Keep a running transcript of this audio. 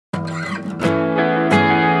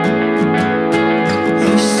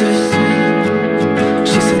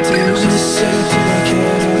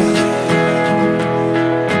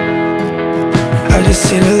just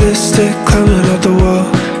seen a lipstick climbing up the wall.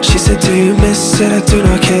 She said, do you miss it? I do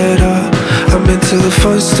not care at all. I'm into the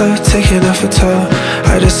fun stuff, taking off a toe.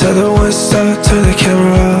 I just had the one stop, turn the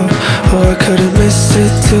camera off. Oh, I could've missed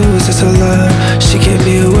it too, is this a lie? She gave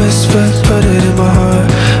me a whisper, put it in my heart.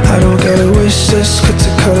 I don't got a wish list, good to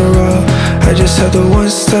cut her off. I just had the one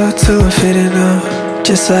stop till I'm fading out.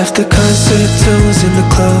 Just left the concert, till was in the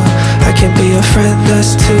club. I can be a friend,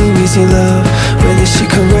 that's too easy, love. Really, she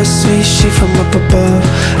caressed me, she from up above.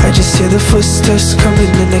 I just hear the footsteps coming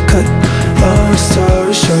and they cut. Long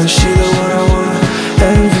story short, she the one I want.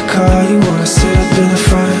 Every car you wanna sit up in the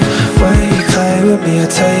front. When you play with me, I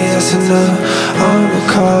tell you that's enough. I'ma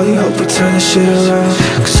call you, hope we turn this shit around.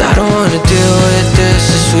 Cause I don't wanna deal with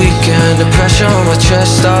this weekend. The pressure on my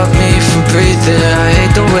chest stopped me from breathing. I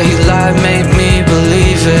hate the way you lie, make me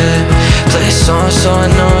believe it. Play a song so I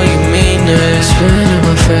know you mean it. Spin in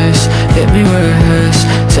my face, hit me where it hurts.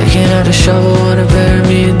 Taking out a shovel, wanna bury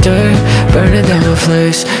me in dirt. Burning down my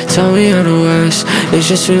place, tell me I'm the worst. It's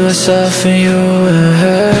just me, myself, and you and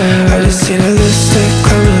her. I just seen a lipstick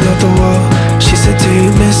climbing up the wall. She said, do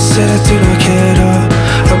you miss it? I do not care at all.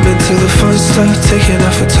 I'm into the fun stuff, taking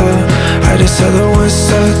off a toe. I just had the one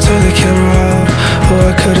stop, turn the camera off. Oh,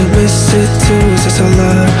 I could've missed it too, is this a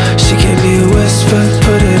lie? She gave me a whisper,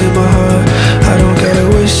 put it in my heart. I don't got a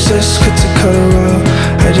wish list, good to cut her off.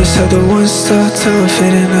 I just had the one stop till I'm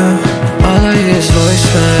fading out. All I hear is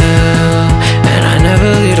voicemail, and I never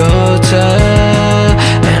leave the hotel.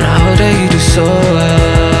 And I hope that you do so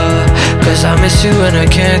well, cause I miss you and I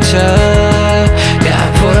can't tell. Yeah, I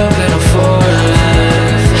put up in a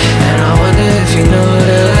foreign, and I wonder if you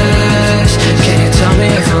notice. Can you tell me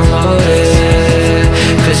if I'm loaded?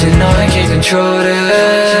 Cause you know I can't control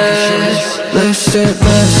this. Lipstick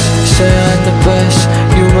mess, say I'm the best.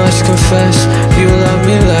 You must confess, you love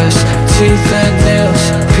me less. Teeth and nails,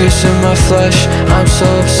 piercing my flesh. I'm so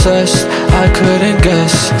obsessed, I couldn't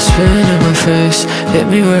guess. Spin in my face, hit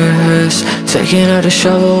me where it hurts. Taking out a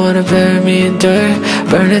shovel, wanna bury me in dirt.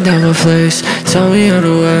 Burning down my place, tell me I'm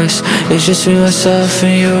the worst. It's just me, myself,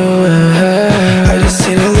 and you and her. I just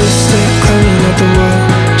seen a lipstick climbing up the wall.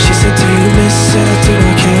 She said, do you miss it? I do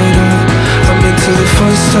not care at all. I'm into the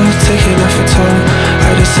fun stuff, taking off a toe.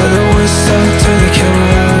 I just had the one stop, turn the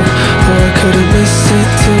camera off. Oh, I could've missed it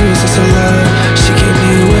too, is this a lie? She gave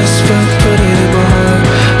me a whisper, put it in my heart.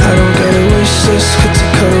 I don't got a wish list, good to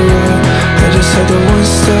cut her off. I just had the one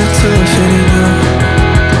stop till